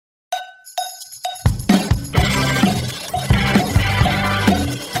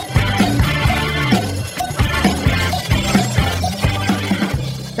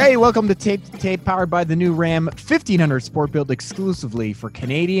Hey, welcome to Tape to Tape, powered by the new Ram 1500 Sport, built exclusively for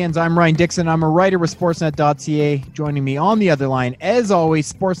Canadians. I'm Ryan Dixon. I'm a writer with Sportsnet.ca. Joining me on the other line, as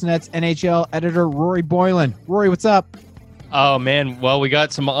always, Sportsnet's NHL editor, Rory Boylan. Rory, what's up? Oh, man. Well, we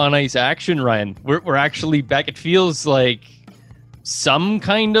got some on-ice action, Ryan. We're actually back. It feels like some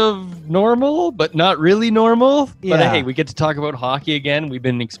kind of normal, but not really normal. Yeah. But hey, we get to talk about hockey again. We've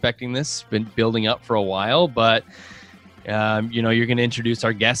been expecting this, been building up for a while, but you're going to introduce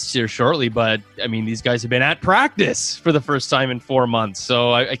our guests here shortly, but I mean, these guys have been at practice for the first time in 4 months,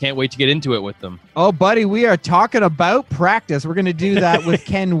 so I can't wait to get into it with them. Oh, buddy, we are talking about practice. We're going to do that with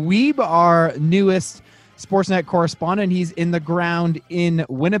Ken Wiebe, our newest Sportsnet correspondent. He's in the ground in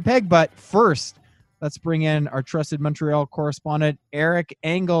Winnipeg, but first, let's bring in our trusted Montreal correspondent, Eric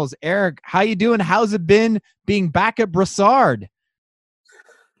Engels. Eric, how you doing? How's it been being back at Brassard?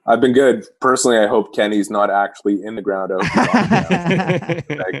 I've been good. Personally, I hope Kenny's not actually in the ground out.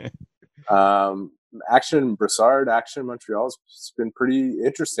 Action Brassard, action Montreal has been pretty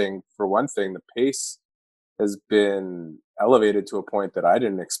interesting. For one thing, the pace has been elevated to a point that I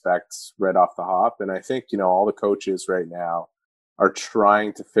didn't expect right off the hop. And I think, all the coaches right now are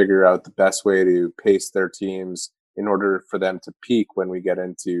trying to figure out the best way to pace their teams in order for them to peak when we get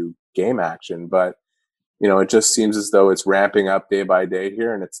into game action. But it just seems as though it's ramping up day by day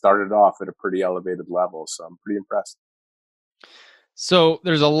here, and it started off at a pretty elevated level. So I'm pretty impressed. So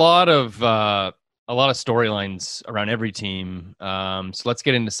there's a lot of storylines around every team. So let's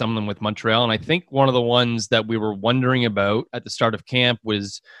get into some of them with Montreal. And I think one of the ones that we were wondering about at the start of camp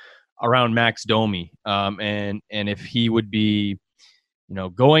was around Max Domi, and if he would be,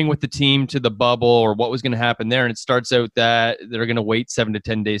 going with the team to the bubble, or what was going to happen there. And it starts out that they're going to wait 7 to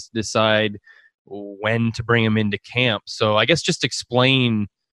 10 days to decide when to bring him into camp. So I guess just explain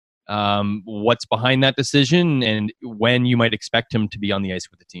what's behind that decision and when you might expect him to be on the ice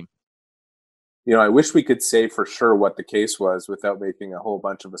with the team. I wish we could say for sure what the case was without making a whole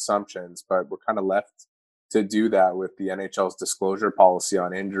bunch of assumptions, but we're kind of left to do that with the NHL's disclosure policy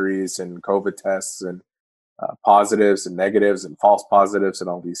on injuries and COVID tests and positives and negatives and false positives and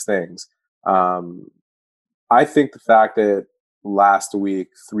all these things. I think the fact that last week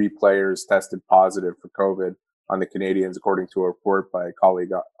 3 players tested positive for COVID on the Canadiens, according to a report by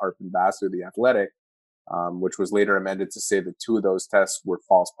colleague Arpin Basu, The Athletic, which was later amended to say that 2 of those tests were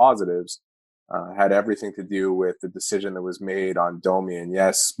false positives, had everything to do with the decision that was made on Domi. And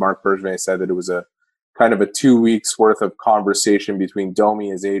yes, Marc Bergevin said that it was a kind of a 2 weeks worth of conversation between Domi,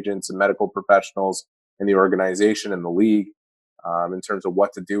 his agents, and medical professionals in the organization and the league, in terms of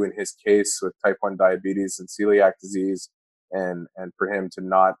what to do in his case with type 1 diabetes and celiac disease, and for him to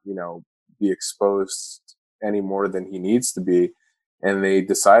not, be exposed any more than he needs to be. And they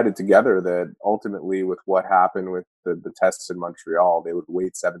decided together that ultimately, with what happened with the tests in Montreal, they would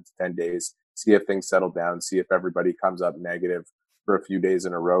wait 7 to 10 days, see if things settle down, see if everybody comes up negative for a few days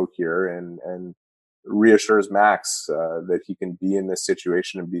in a row here, and reassures Max that he can be in this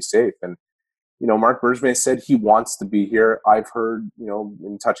situation and be safe. And Marc Bergevin said he wants to be here. I've heard,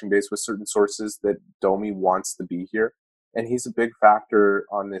 in touching base with certain sources, that Domi wants to be here. And he's a big factor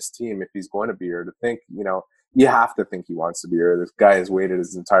on this team if he's going to be here. To think, you have to think he wants to be here. This guy has waited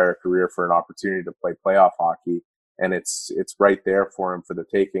his entire career for an opportunity to play playoff hockey, and it's right there for him for the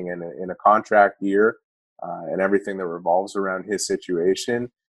taking. And in a contract year, and everything that revolves around his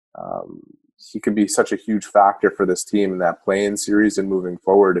situation, he can be such a huge factor for this team in that play-in series and moving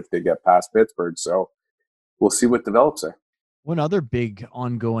forward if they get past Pittsburgh. So we'll see what develops there. One other big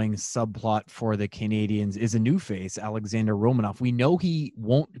ongoing subplot for the Canadiens is a new face, Alexander Romanov. We know he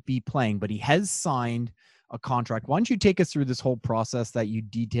won't be playing, but he has signed a contract. Why don't you take us through this whole process that you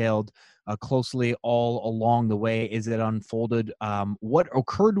detailed closely all along the way as it unfolded? What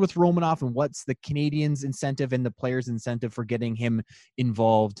occurred with Romanov, and what's the Canadiens' incentive and the players' incentive for getting him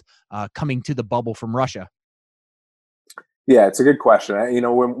involved coming to the bubble from Russia? Yeah, it's a good question.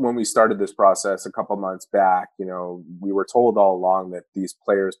 When we started this process a couple months back, we were told all along that these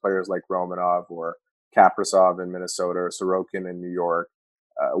players like Romanov or Kaprizov in Minnesota or Sorokin in New York,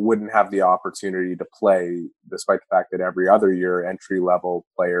 wouldn't have the opportunity to play, despite the fact that every other year entry-level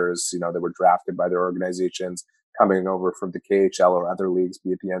players, that were drafted by their organizations coming over from the KHL or other leagues,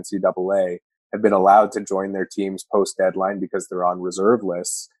 be it the NCAA, have been allowed to join their teams post-deadline because they're on reserve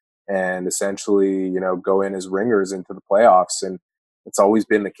lists, and essentially, go in as ringers into the playoffs. And it's always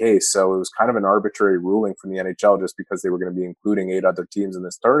been the case. So it was kind of an arbitrary ruling from the NHL, just because they were going to be including 8 other teams in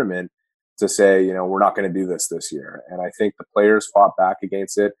this tournament, to say, we're not going to do this year. And I think the players fought back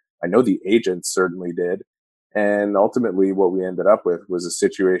against it. I know the agents certainly did. And ultimately what we ended up with was a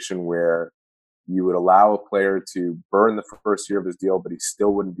situation where you would allow a player to burn the first year of his deal, but he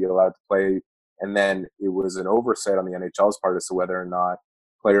still wouldn't be allowed to play. And then it was an oversight on the NHL's part as to whether or not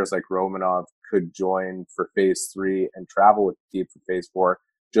players like Romanov could join for phase 3 and travel with the team for phase 4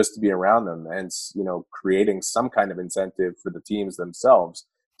 just to be around them, and, you know, creating some kind of incentive for the teams themselves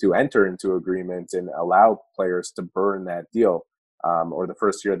to enter into agreement and allow players to burn that deal, or the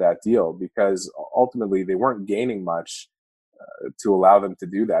first year of that deal, because ultimately they weren't gaining much to allow them to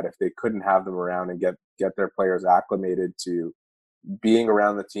do that if they couldn't have them around and get their players acclimated to being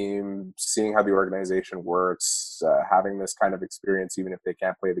around the team, seeing how the organization works, having this kind of experience, even if they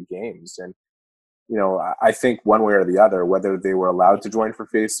can't play the games. And, you know, I think one way or the other, whether they were allowed to join for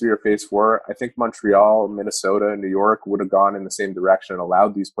phase 3 or phase 4, I think Montreal, Minnesota, New York would have gone in the same direction and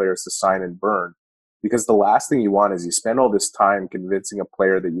allowed these players to sign and burn. Because the last thing you want is you spend all this time convincing a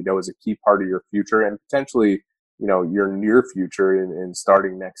player that you know is a key part of your future and potentially, you know, your near future in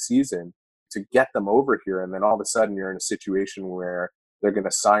starting next season, to get them over here. And then all of a sudden you're in a situation where they're going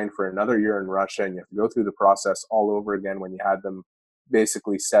to sign for another year in Russia, and you have to go through the process all over again when you had them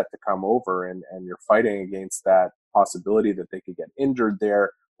basically set to come over, and you're fighting against that possibility that they could get injured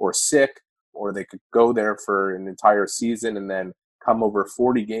there or sick, or they could go there for an entire season and then come over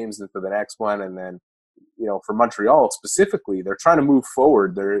 40 games into the next one. And then, you know, for Montreal specifically, they're trying to move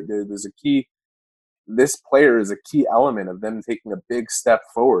forward. There's a key, this player is a key element of them taking a big step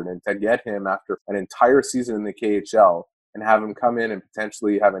forward, and to get him after an entire season in the KHL and have him come in and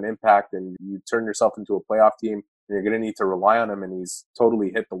potentially have an impact, and you turn yourself into a playoff team and you're going to need to rely on him, and he's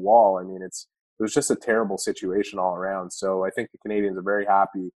totally hit the wall. I mean, it was just a terrible situation all around. So I think the Canadiens are very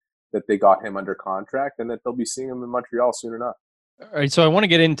happy that they got him under contract and that they'll be seeing him in Montreal soon enough. All right, so I want to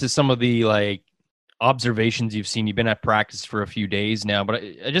get into some of the observations you've seen. You've been at practice for a few days now, but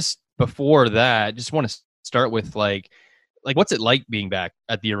I just, before that, just want to start with like what's it like being back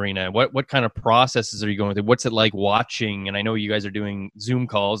at the arena? What kind of processes are you going through? What's it like watching? And I know you guys are doing Zoom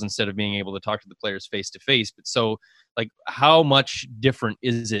calls instead of being able to talk to the players face to face, but so like how much different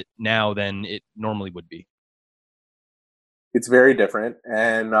is it now than it normally would be? It's very different,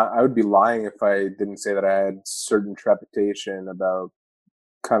 and I would be lying if I didn't say that I had certain trepidation about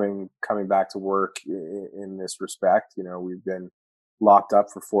coming back to work in this respect. You know, we've been locked up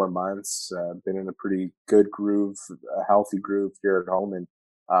for 4 months, been in a pretty good groove, a healthy groove here at home. And,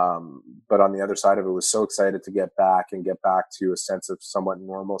 but on the other side of it, was so excited to get back to a sense of somewhat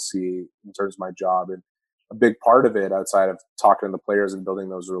normalcy in terms of my job. And a big part of it, outside of talking to the players and building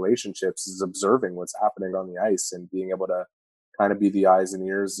those relationships, is observing what's happening on the ice and being able to kind of be the eyes and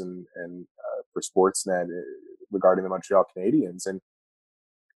ears and for Sportsnet regarding the Montreal Canadiens. And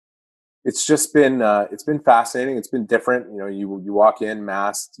it's been fascinating. It's been different. You know, you walk in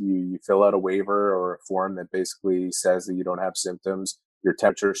masked, you fill out a waiver or a form that basically says that you don't have symptoms. Your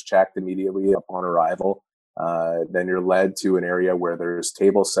temperature's checked immediately upon arrival. Then you're led to an area where there's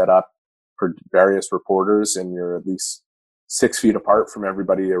tables set up for various reporters, and you're at least 6 feet apart from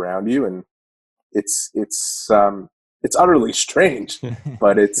everybody around you. And it's utterly strange,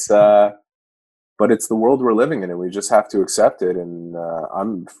 but it's the world we're living in, and we just have to accept it. And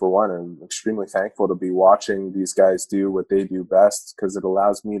I'm extremely thankful to be watching these guys do what they do best, because it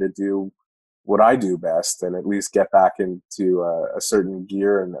allows me to do what I do best and at least get back into a certain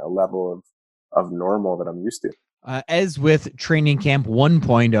gear and a level of normal that I'm used to. As with training camp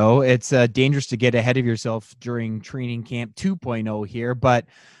 1.0, it's dangerous to get ahead of yourself during training camp 2.0 here, but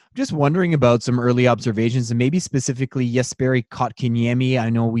I'm just wondering about some early observations, and maybe specifically Jesperi Kotkaniemi. I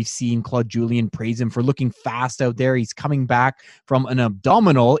know we've seen Claude Julien praise him for looking fast out there. He's coming back from an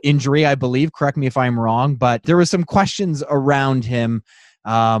abdominal injury, I believe. Correct me if I'm wrong, but there were some questions around him.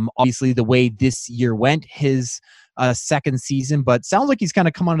 Obviously, the way this year went, his second season, but sounds like he's kind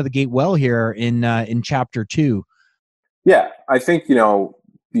of come out of the gate well here in chapter 2. Yeah, I think, you know,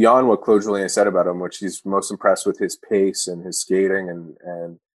 beyond what Claude Julien said about him, which he's most impressed with his pace and his skating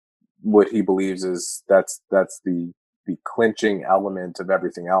and what he believes is that's the clinching element of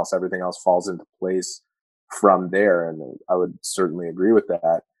everything else. Everything else falls into place from there. And I would certainly agree with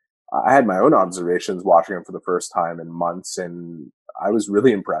that. I had my own observations watching him for the first time in months, and I was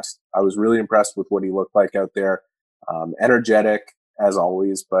really impressed. I was really impressed with what he looked like out there. Energetic as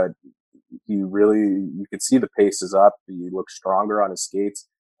always, but you could see the pace is up. He looks stronger on his skates.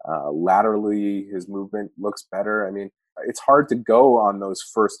 Laterally, his movement looks better. I mean, it's hard to go on those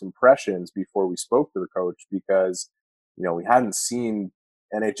first impressions before we spoke to the coach, because, you know, we hadn't seen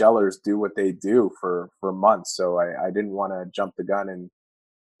NHLers do what they do for months. So I didn't want to jump the gun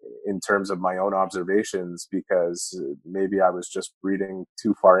in terms of my own observations, because maybe I was just reading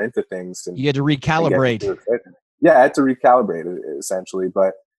too far into things. And you had to recalibrate. Yeah, I had to recalibrate essentially.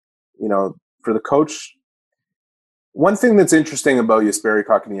 But, you know, for the coach, one thing that's interesting about Jesperi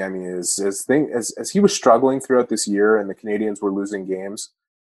Kotkaniemi is as he was struggling throughout this year and the Canadiens were losing games,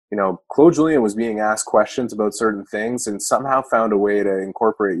 Claude Julien was being asked questions about certain things and somehow found a way to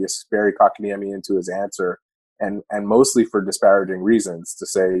incorporate Jesperi Kotkaniemi into his answer, and mostly for disparaging reasons, to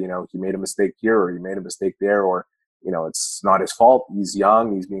say, he made a mistake here or he made a mistake there, or, it's not his fault. He's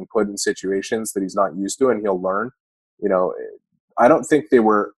young. He's being put in situations that he's not used to, and he'll learn. I don't think they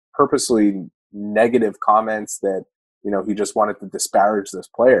were purposely negative comments that, he just wanted to disparage this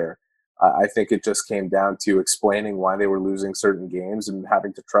player. I think it just came down to explaining why they were losing certain games and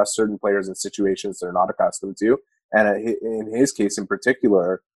having to trust certain players in situations they're not accustomed to. And in his case in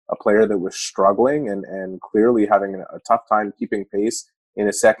particular, a player that was struggling and clearly having a tough time keeping pace in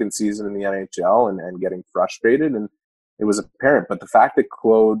his second season in the NHL and getting frustrated. And it was apparent. But the fact that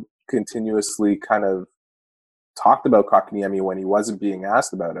Claude continuously kind of talked about Kotkaniemi when he wasn't being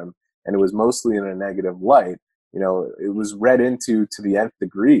asked about him, and it was mostly in a negative light, it was read into to the nth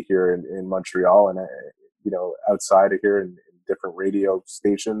degree here in Montreal and, outside of here in different radio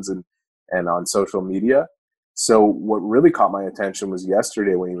stations and on social media. So what really caught my attention was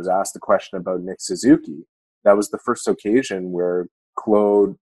yesterday when he was asked a question about Nick Suzuki. That was the first occasion where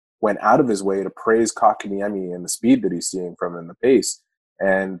Claude went out of his way to praise Kotkaniemi and the speed that he's seeing from him, the pace.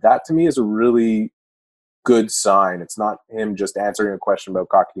 And that to me is a really good sign. It's not him just answering a question about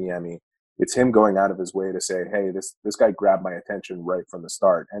Kotkaniemi. It's him going out of his way to say, hey, this guy grabbed my attention right from the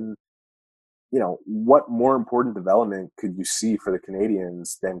start. And, what more important development could you see for the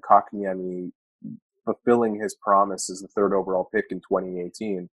Canadiens than Kotkaniemi fulfilling his promise as the third overall pick in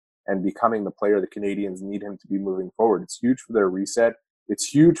 2018 and becoming the player the Canadiens need him to be moving forward? It's huge for their reset. It's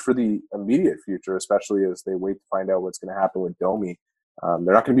huge for the immediate future, especially as they wait to find out what's going to happen with Domi.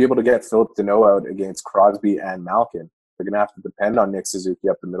 They're not going to be able to get Philip Deneau out against Crosby and Malkin. They're going to have to depend on Nick Suzuki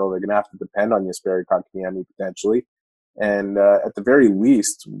up the middle. They're going to have to depend on Jesperi Kotkaniemi potentially. And at the very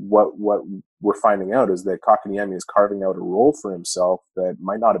least, what we're finding out is that Kotkaniemi is carving out a role for himself that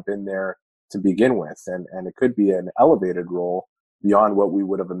might not have been there to begin with. And it could be an elevated role beyond what we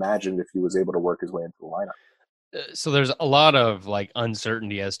would have imagined if he was able to work his way into the lineup. So there's a lot of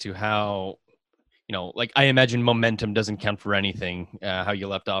uncertainty as to how, I imagine momentum doesn't count for anything, how you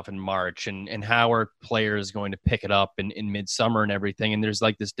left off in March and how are players going to pick it up in midsummer and everything. And there's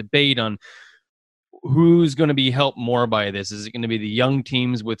this debate on who's going to be helped more by this. Is it going to be the young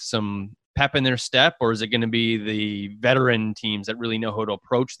teams with some pep in their step, or is it going to be the veteran teams that really know how to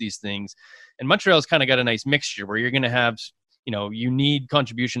approach these things? And Montreal's kind of got a nice mixture where you're going to have, you need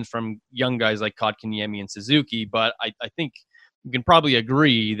contributions from young guys like Kotkaniemi and Suzuki, but I think you can probably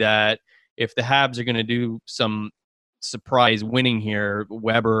agree that if the Habs are going to do some surprise winning here,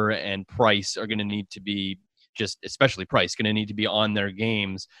 Weber and Price are going to need to be especially Price, going to need to be on their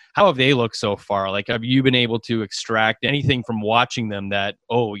games. How have they looked so far? Have you been able to extract anything from watching them that,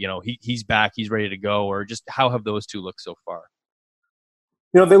 he's back, he's ready to go, or just how have those two looked so far?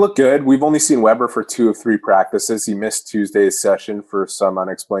 They look good. We've only seen Weber for 2 of 3 practices. He missed Tuesday's session for some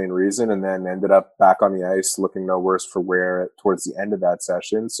unexplained reason and then ended up back on the ice looking no worse for wear towards the end of that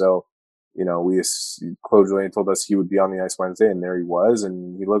session. So, Claude Julien told us he would be on the ice Wednesday, and there he was,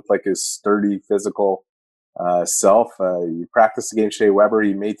 and he looked like his sturdy physical self. You practice against Shea Weber,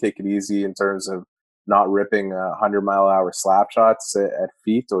 he may take it easy in terms of not ripping 100-mile-an-hour slap shots at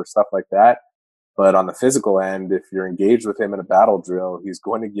feet or stuff like that. But on the physical end, if you're engaged with him in a battle drill, he's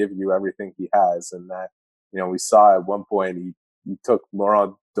going to give you everything he has. And that, we saw at one point he took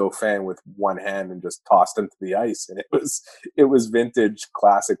Laurent Dauphin with one hand and just tossed him to the ice, and it was vintage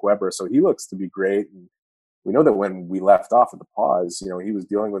classic Weber. So he looks to be great. And we know that when we left off at the pause, he was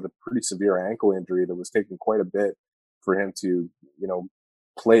dealing with a pretty severe ankle injury that was taking quite a bit for him to,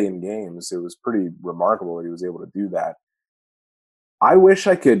 play in games. It was pretty remarkable that he was able to do that. I wish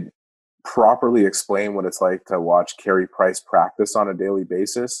I could properly explain what it's like to watch Carey Price practice on a daily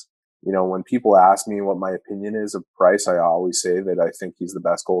basis. When people ask me what my opinion is of Price, I always say that I think he's the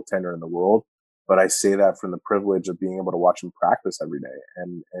best goaltender in the world, but I say that from the privilege of being able to watch him practice every day.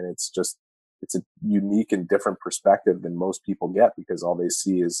 And it's a unique and different perspective than most people get, because all they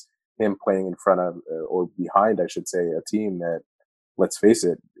see is him playing in front of, or behind, I should say, a team that, let's face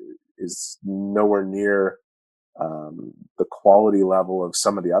it, is nowhere near the quality level of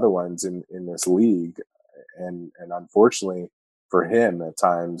some of the other ones in this league. And unfortunately for him, at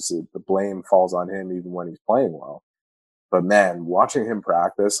times the blame falls on him even when he's playing well. But man, watching him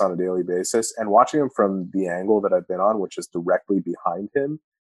practice on a daily basis and watching him from the angle that I've been on, which is directly behind him,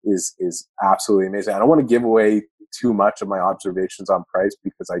 is absolutely amazing. I don't want to give away too much of my observations on Price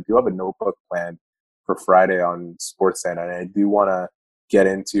because I do have a notebook planned for Friday on Sportsnet, and I do want to get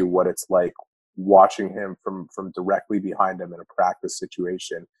into what it's like watching him from directly behind him in a practice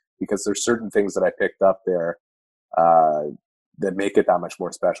situation, because there's certain things that I picked up there that make it that much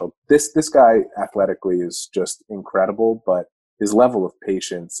more special. This guy athletically is just incredible, but his level of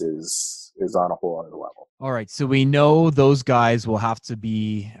patience is on a whole other level. All right, so we know those guys will have to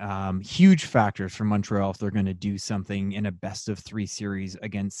be huge factors for Montreal if they're going to do something in a best-of-3 series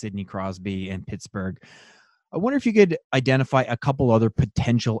against Sidney Crosby and Pittsburgh. I wonder if you could identify a couple other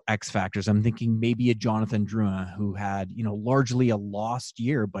potential X factors. I'm thinking maybe a Jonathan Drouin, who had, largely a lost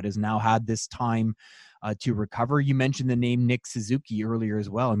year, but has now had this time to recover. You mentioned the name Nick Suzuki earlier as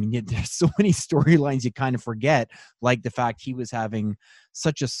well. I mean, there's so many storylines you kind of forget, like the fact he was having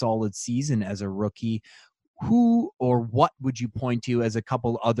such a solid season as a rookie. Who or what would you point to as a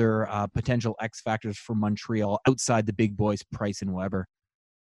couple other potential X factors for Montreal outside the big boys, Price and Weber?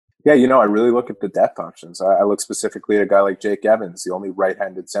 Yeah, I really look at the depth options. I look specifically at a guy like Jake Evans, the only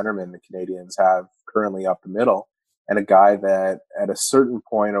right-handed centerman the Canadiens have currently up the middle, and a guy that at a certain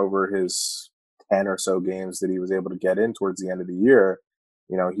point over his 10 or so games that he was able to get in towards the end of the year,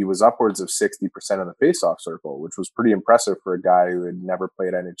 he was upwards of 60% of the faceoff circle, which was pretty impressive for a guy who had never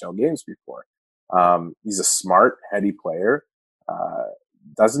played NHL games before. He's a smart, heady player,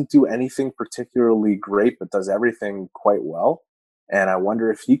 doesn't do anything particularly great, but does everything quite well. And I wonder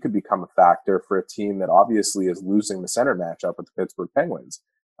if he could become a factor for a team that obviously is losing the center matchup with the Pittsburgh Penguins.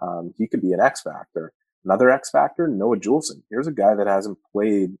 He could be an X factor. Another X factor, Noah Juulsen. Here's a guy that hasn't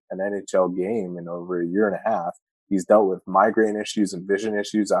played an NHL game in over a year and a half. He's dealt with migraine issues and vision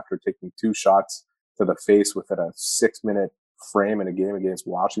issues after taking 2 shots to the face within a 6-minute frame in a game against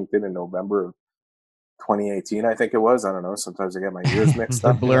Washington in November of 2018, I think it was. I don't know. Sometimes I get my years mixed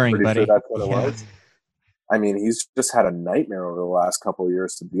up. Blurring, I'm pretty buddy. sure that's what it was. I mean, he's just had a nightmare over the last couple of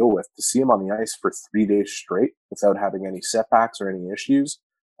years to deal with. To see him on the ice for 3 days straight without having any setbacks or any issues,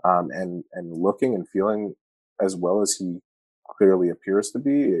 and looking and feeling as well as he clearly appears to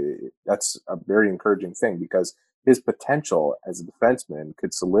be, that's a very encouraging thing, because his potential as a defenseman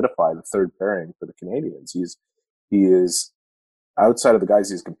could solidify the third pairing for the Canadiens. He is outside of the guys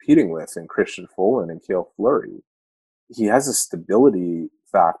he's competing with in Christian Folin and Cale Fleury. He has a stability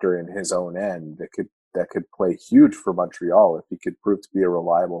factor in his own end that could play huge for Montreal if he could prove to be a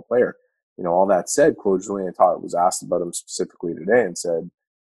reliable player. All that said, Claude Julien was asked about him specifically today and said,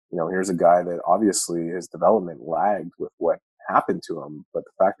 here's a guy that obviously his development lagged with what happened to him, but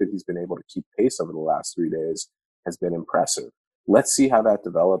the fact that he's been able to keep pace over the last 3 days has been impressive. Let's see how that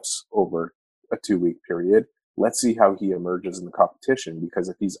develops over a 2-week period. Let's see how he emerges in the competition, because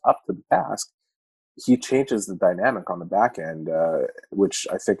if he's up to the task, he changes the dynamic on the back end, which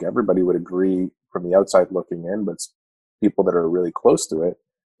I think everybody would agree from the outside looking in, but people that are really close to it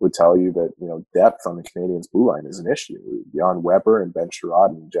would tell you that, depth on the Canadiens blue line is an issue. Beyond Weber and Ben Sherrod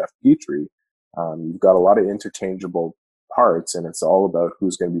and Jeff Petrie, you've got a lot of interchangeable parts, and it's all about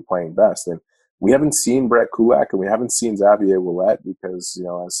who's going to be playing best. And we haven't seen Brett Kulak and we haven't seen Xavier Ouellet because,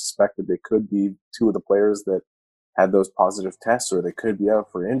 I suspected they could be 2 of the players that had those positive tests, or they could be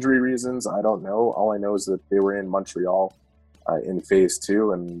out for injury reasons. I don't know. All I know is that they were in Montreal in phase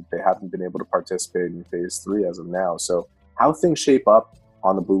 2, and they haven't been able to participate in phase 3 as of now. So how things shape up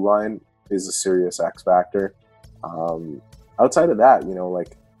on the blue line is a serious X factor. Outside of that,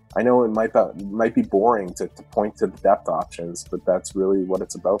 I know it might be boring to point to the depth options, but that's really what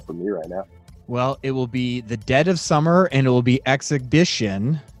it's about for me right now. Well, it will be the dead of summer and it will be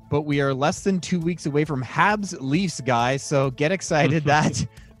exhibition, but we are less than 2 weeks away from Habs Leafs, guys. So get excited. That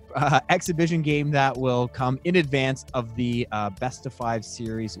exhibition game that will come in advance of the best of 5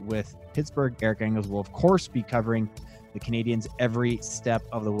 series with Pittsburgh. Eric Engels will, of course, be covering the Canadiens every step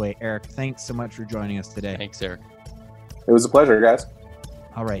of the way. Eric, thanks so much for joining us today. Thanks, Eric. It was a pleasure, guys.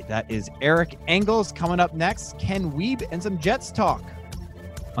 All right, that is Eric Engels. Coming up next, Ken Wiebe and some Jets talk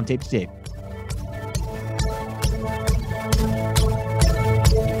on Tape to Tape.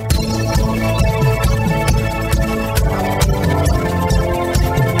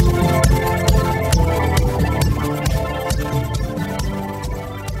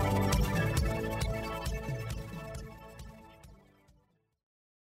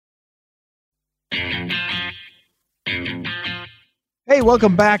 Hey,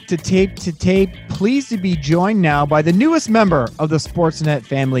 welcome back to Tape to Tape. Pleased to be joined now by the newest member of the Sportsnet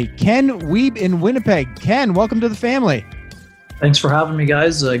family, Ken Wiebe in Winnipeg. Ken, welcome to the family. Thanks for having me,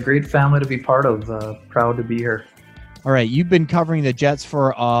 guys. A great family to be part of. Proud to be here. All right, you've been covering the Jets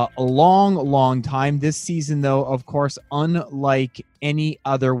for a long, long time. This season, though, of course, unlike any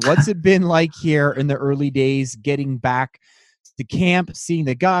other. What's it been like here in the early days, getting back to camp, seeing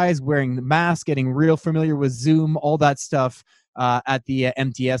the guys wearing the mask, getting real familiar with Zoom, all that stuff? At the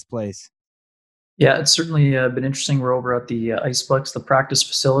MTS place? Yeah, it's certainly been interesting. We're over at the Iceplex, the practice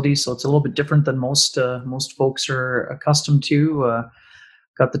facility, so it's a little bit different than most folks are accustomed to.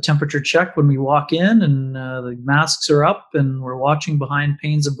 Got the temperature check when we walk in, and the masks are up, and we're watching behind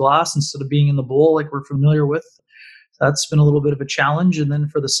panes of glass instead of being in the bowl like we're familiar with. That's been a little bit of a challenge. And then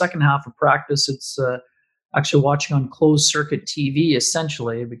for the second half of practice, it's actually watching on closed circuit TV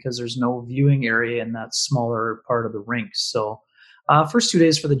essentially because there's no viewing area in that smaller part of the rink. So first 2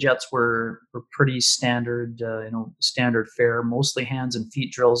 days for the Jets were pretty standard, standard fare, mostly hands and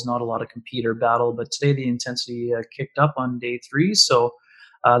feet drills, not a lot of compete or battle. But today the intensity kicked up on day 3, so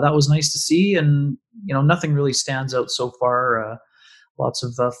that was nice to see. And nothing really stands out so far. Lots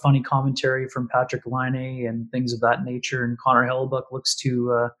of funny commentary from Patrick Laine and things of that nature. And Connor Hellebuck looks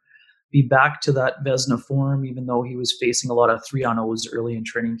to be back to that Vezina form, even though he was facing a lot of 3-on-0s early in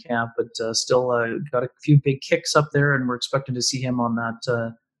training camp. But still got a few big kicks up there, and we're expecting to see him on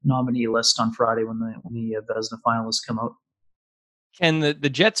that nominee list on Friday when the Vezina finalists come out. Can the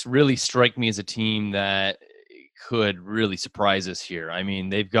Jets really strike me as a team that could really surprise us here? I mean,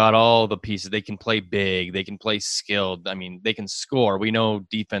 they've got all the pieces. They can play big. They can play skilled. I mean, they can score. We know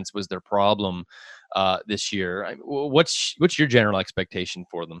defense was their problem this year. What's your general expectation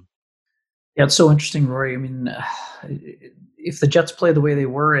for them? Yeah, it's so interesting, Rory. I mean, if the Jets play the way they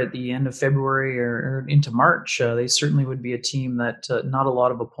were at the end of February or into March, they certainly would be a team that not a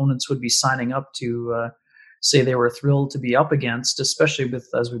lot of opponents would be signing up to say they were thrilled to be up against, especially with,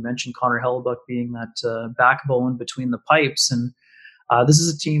 as we mentioned, Connor Hellebuck being that backbone between the pipes. And this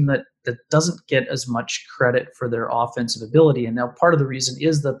is a team that doesn't get as much credit for their offensive ability. And now part of the reason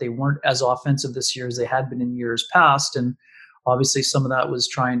is that they weren't as offensive this year as they had been in years past. And obviously some of that was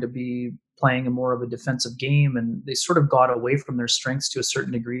trying to be playing a more of a defensive game, and they sort of got away from their strengths to a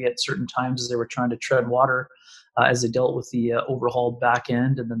certain degree at certain times as they were trying to tread water as they dealt with the overhauled back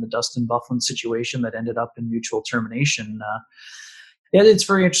end and then the Dustin Byfuglien situation that ended up in mutual termination. Yeah, it's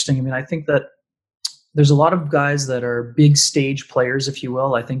very interesting. I mean, I think that there's a lot of guys that are big stage players, if you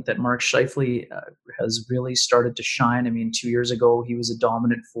will. I think that Mark Scheifele has really started to shine. I mean, 2 years ago, he was a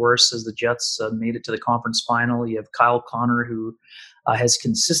dominant force as the Jets made it to the conference final. You have Kyle Connor, who has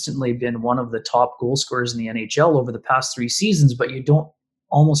consistently been one of the top goal scorers in the NHL over the past 3 seasons, but you don't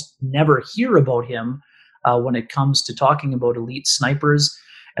almost never hear about him when it comes to talking about elite snipers.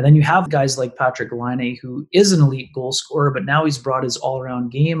 And then you have guys like Patrick Laine, who is an elite goal scorer, but now he's brought his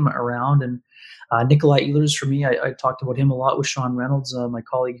all-around game around. And Nikolai Ehlers, for me, I talked about him a lot with Sean Reynolds, my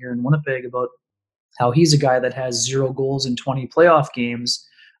colleague here in Winnipeg, about how he's a guy that has 0 goals in 20 playoff games,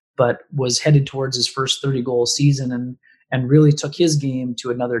 but was headed towards his first 30-goal season and really took his game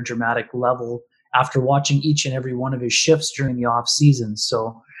to another dramatic level after watching each and every one of his shifts during the off season.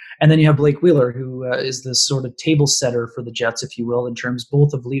 So, and then you have Blake Wheeler, who is this sort of table setter for the Jets, if you will, in terms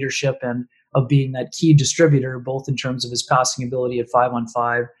both of leadership and of being that key distributor, both in terms of his passing ability at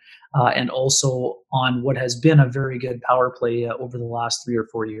 5-on-5 and also on what has been a very good power play over the last 3 or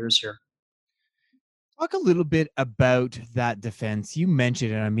 4 years here. Talk a little bit about that defense. You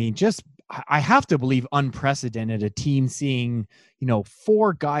mentioned it. I mean, just I have to believe unprecedented, a team seeing,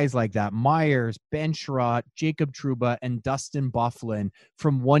 4 guys like that, Myers, Ben Sherratt, Jacob Trouba, and Dustin Byfuglien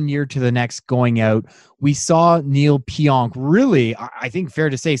from one year to the next going out. We saw Neil Pionk really, I think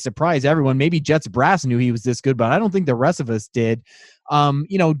fair to say, surprise everyone. Maybe Jets brass knew he was this good, but I don't think the rest of us did.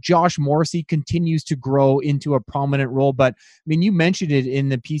 Josh Morrissey continues to grow into a prominent role, but I mean, you mentioned it in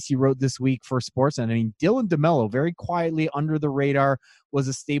the piece you wrote this week for Sportsnet. I mean, Dylan DeMello, very quietly under the radar, was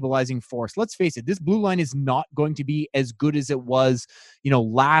a stabilizing force. Let's face it, this blue line is not going to be as good as it was,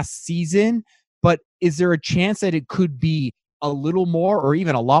 last season, but is there a chance that it could be a little more or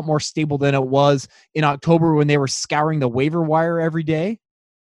even a lot more stable than it was in October when they were scouring the waiver wire every day?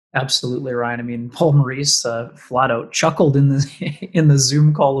 Absolutely, Ryan. I mean, Paul Maurice flat out chuckled in the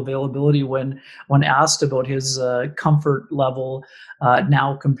Zoom call availability when asked about his comfort level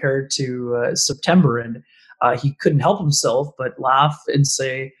now compared to September, and he couldn't help himself but laugh and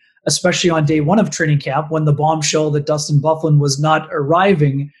say, especially on day 1 of training camp, when the bombshell that Dustin Byfuglien was not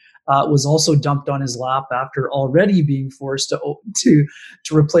arriving was also dumped on his lap after already being forced to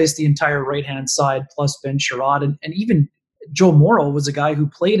replace the entire right hand side plus Ben Sherratt and even Joe Morrow was a guy who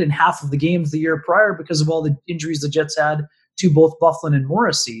played in half of the games the year prior because of all the injuries the Jets had to both Byfuglien and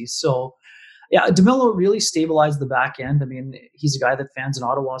Morrissey. So, yeah, DeMello really stabilized the back end. I mean, he's a guy that fans in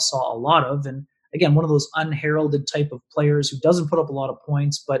Ottawa saw a lot of. And again, one of those unheralded type of players who doesn't put up a lot of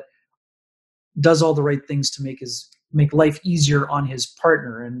points, but does all the right things to make life easier on his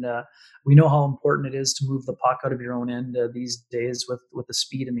partner. And we know how important it is to move the puck out of your own end these days with the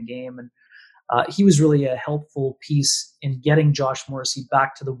speed in the game. And he was really a helpful piece in getting Josh Morrissey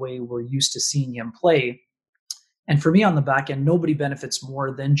back to the way we're used to seeing him play. And for me on the back end, nobody benefits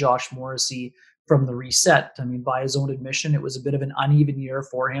more than Josh Morrissey from the reset. I mean, by his own admission, it was a bit of an uneven year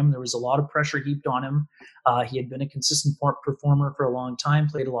for him. There was a lot of pressure heaped on him. He had been a consistent performer for a long time,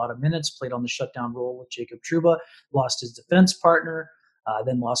 played a lot of minutes, played on the shutdown role with Jacob Trouba, lost his defense partner,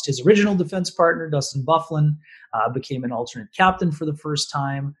 then lost his original defense partner, Dustin Byfuglien, became an alternate captain for the first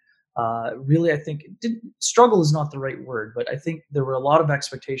time. Really, I think struggle is not the right word, but I think there were a lot of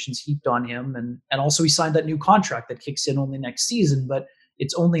expectations heaped on him. And also he signed that new contract that kicks in only next season. But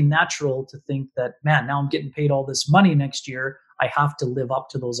it's only natural to think that, man, now I'm getting paid all this money next year. I have to live up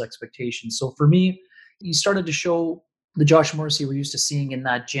to those expectations. So for me, he started to show the Josh Morrissey we're used to seeing in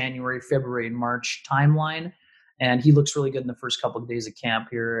that January, February, and March timeline. And he looks really good in the first couple of days of camp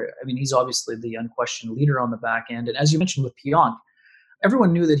here. I mean, he's obviously the unquestioned leader on the back end. And as you mentioned with Pionk,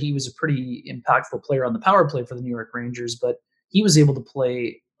 everyone knew that he was a pretty impactful player on the power play for the New York Rangers, but he was able to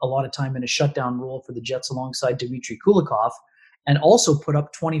play a lot of time in a shutdown role for the Jets alongside Dmitry Kulikov and also put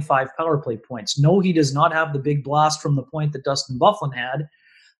up 25 power play points. No, he does not have the big blast from the point that Dustin Byfuglien had,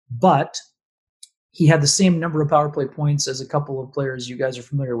 but he had the same number of power play points as a couple of players you guys are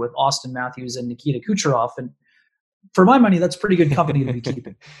familiar with, Austin Matthews and Nikita Kucherov. And for my money, that's pretty good company to be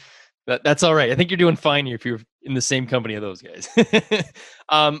keeping. That's all right. I think you're doing fine if you're in the same company of those guys.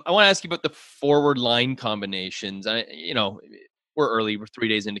 I want to ask you about the forward line combinations. We're early. We're 3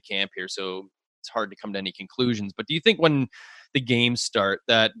 days into camp here, so it's hard to come to any conclusions. But do you think when the games start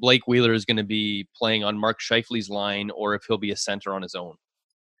that Blake Wheeler is going to be playing on Mark Scheifele's line or if he'll be a center on his own?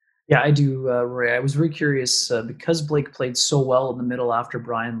 Yeah, I do, Rory. I was very curious because Blake played so well in the middle after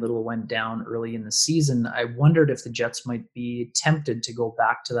Brian Little went down early in the season. I wondered if the Jets might be tempted to go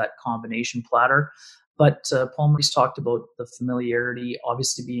back to that combination platter. But Paul Maurice talked about the familiarity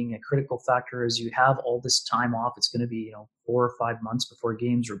obviously being a critical factor as you have all this time off. It's going to be 4 or 5 months before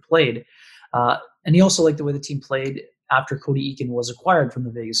games are played. And he also liked the way the team played after Cody Eakin was acquired from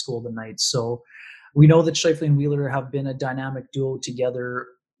the Vegas Golden Knights. So we know that Scheifele and Wheeler have been a dynamic duo together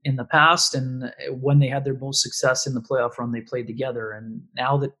in the past, and when they had their most success in the playoff run, they played together. And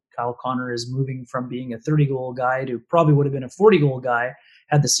now that Kyle Connor is moving from being a 30-goal guy to probably would have been a 40-goal guy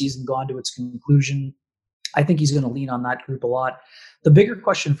had the season gone to its conclusion, I think he's going to lean on that group a lot. The bigger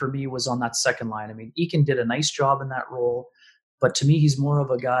question for me was on that second line. I mean, Eakin did a nice job in that role, but to me, he's more of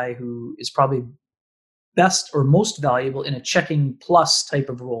a guy who is probably best or most valuable in a checking plus type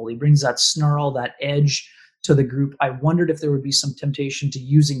of role. He brings that snarl, that edge to the group. I wondered if there would be some temptation to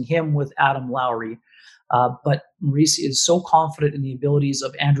using him with Adam Lowry. But Maurice is so confident in the abilities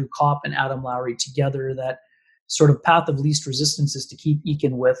of Andrew Kopp and Adam Lowry together that sort of path of least resistance is to keep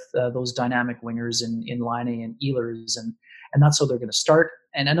Eakin with those dynamic wingers in Laine and Ehlers. And that's how they're going to start.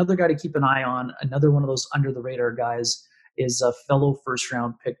 And another guy to keep an eye on, another one of those under the radar guys, is a fellow first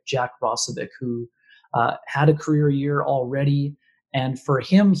round pick, Jack Roslovic, who had a career year already. And for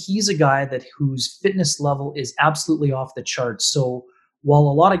him, he's a guy whose fitness level is absolutely off the charts. So while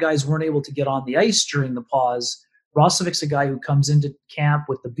a lot of guys weren't able to get on the ice during the pause, Roslovic's a guy who comes into camp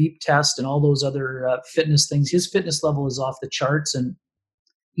with the beep test and all those other fitness things. His fitness level is off the charts, and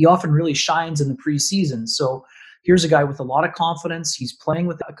he often really shines in the preseason. So here's a guy with a lot of confidence. He's playing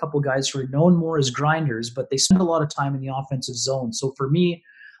with a couple of guys who are known more as grinders, but they spend a lot of time in the offensive zone. So for me,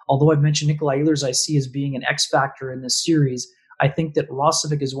 although I've mentioned Nikolai Ehlers, I see as being an X factor in this series, I think that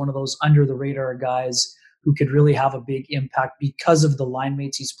Roslovic is one of those under the radar guys who could really have a big impact because of the line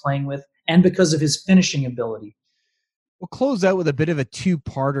mates he's playing with and because of his finishing ability. We'll close out with a bit of a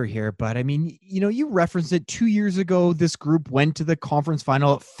two-parter here, but I mean, you referenced it 2 years ago. This group went to the conference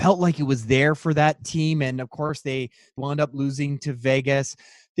final. It felt like it was there for that team. And of course, they wound up losing to Vegas.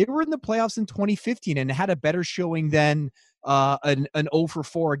 They were in the playoffs in 2015 and had a better showing than an 0 for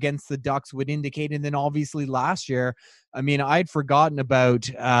 4 against the Ducks would indicate. And then obviously last year, I mean, I'd forgotten about,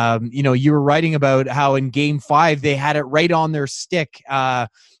 you were writing about how in game 5, they had it right on their stick.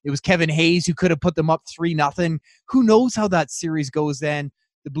 It was Kevin Hayes who could have put them up 3-0. Who knows how that series goes then?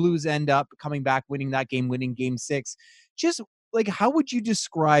 The Blues end up coming back, winning that game, winning game 6. Just like, how would you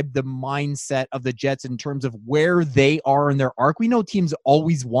describe the mindset of the Jets in terms of where they are in their arc? We know teams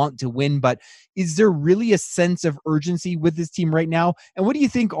always want to win, but is there really a sense of urgency with this team right now? And what do you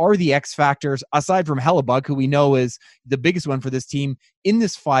think are the X factors, aside from Hellebuck, who we know is the biggest one for this team in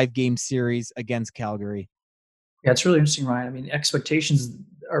this 5-game series against Calgary? Yeah, it's really interesting, Ryan. I mean, expectations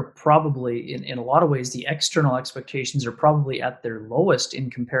are probably, in a lot of ways, the external expectations are probably at their lowest in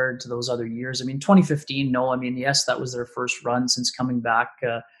compared to those other years. I mean, 2015, no. I mean, yes, that was their first run since coming back,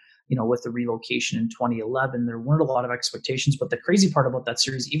 with the relocation in 2011, there weren't a lot of expectations. But the crazy part about that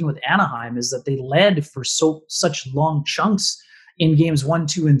series, even with Anaheim, is that they led for such long chunks in games 1,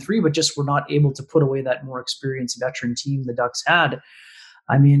 2, and 3, but just were not able to put away that more experienced veteran team the Ducks had.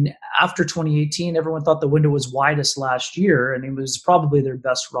 I mean, after 2018, everyone thought the window was widest last year, and it was probably their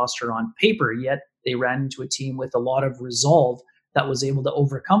best roster on paper, yet they ran into a team with a lot of resolve that was able to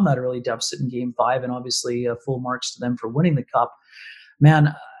overcome that early deficit in Game 5, and obviously full marks to them for winning the Cup.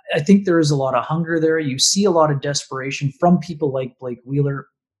 Man, I think there is a lot of hunger there. You see a lot of desperation from people like Blake Wheeler.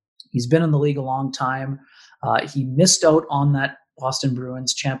 He's been in the league a long time. He missed out on that Boston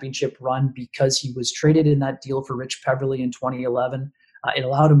Bruins championship run because he was traded in that deal for Rich Peverley in 2011. It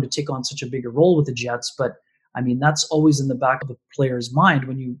allowed him to take on such a bigger role with the Jets. But, I mean, that's always in the back of a player's mind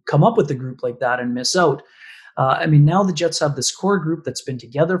when you come up with a group like that and miss out. I mean, now the Jets have this core group that's been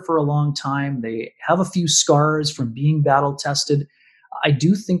together for a long time. They have a few scars from being battle-tested. I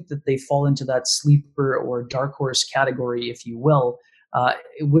do think that they fall into that sleeper or dark horse category, if you will.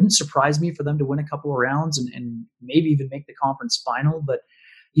 It wouldn't surprise me for them to win a couple of rounds and maybe even make the conference final, but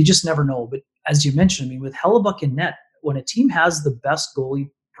you just never know. But as you mentioned, I mean, with Hellebuck in net, when a team has the best goalie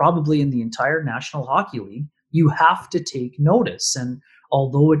probably in the entire National Hockey League, you have to take notice. And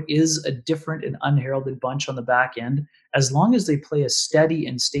although it is a different and unheralded bunch on the back end, as long as they play a steady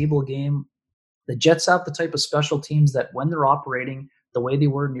and stable game, the Jets have the type of special teams that when they're operating the way they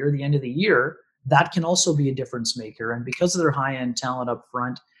were near the end of the year, that can also be a difference maker. And because of their high-end talent up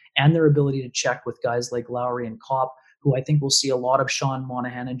front and their ability to check with guys like Lowry and Kopp, who I think will see a lot of Sean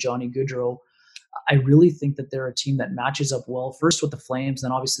Monahan and Johnny Gaudreau, I really think that they're a team that matches up well, first with the Flames,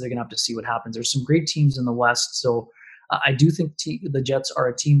 then obviously they're going to have to see what happens. There's some great teams in the West, so I do think the Jets are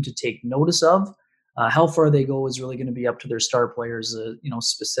a team to take notice of. How far they go is really going to be up to their star players,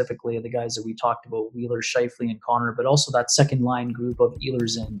 specifically the guys that we talked about, Wheeler, Scheifele, and Connor, but also that second line group of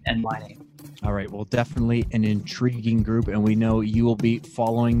Ehlers and Laine. All right, well, definitely an intriguing group, and we know you will be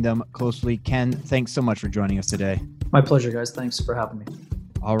following them closely. Ken, thanks so much for joining us today. My pleasure, guys. Thanks for having me.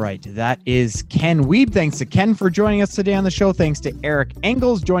 All right, that is Ken Wiebe. Thanks to Ken for joining us today on the show. Thanks to Eric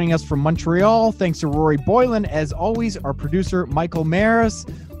Engels joining us from Montreal. Thanks to Rory Boylan. As always, our producer, Michael Maris.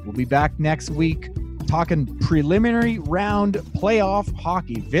 We'll be back next week talking preliminary round playoff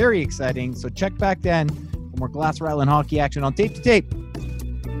hockey. Very exciting. So check back then for more Glass Rattling hockey action on Tape to Tape.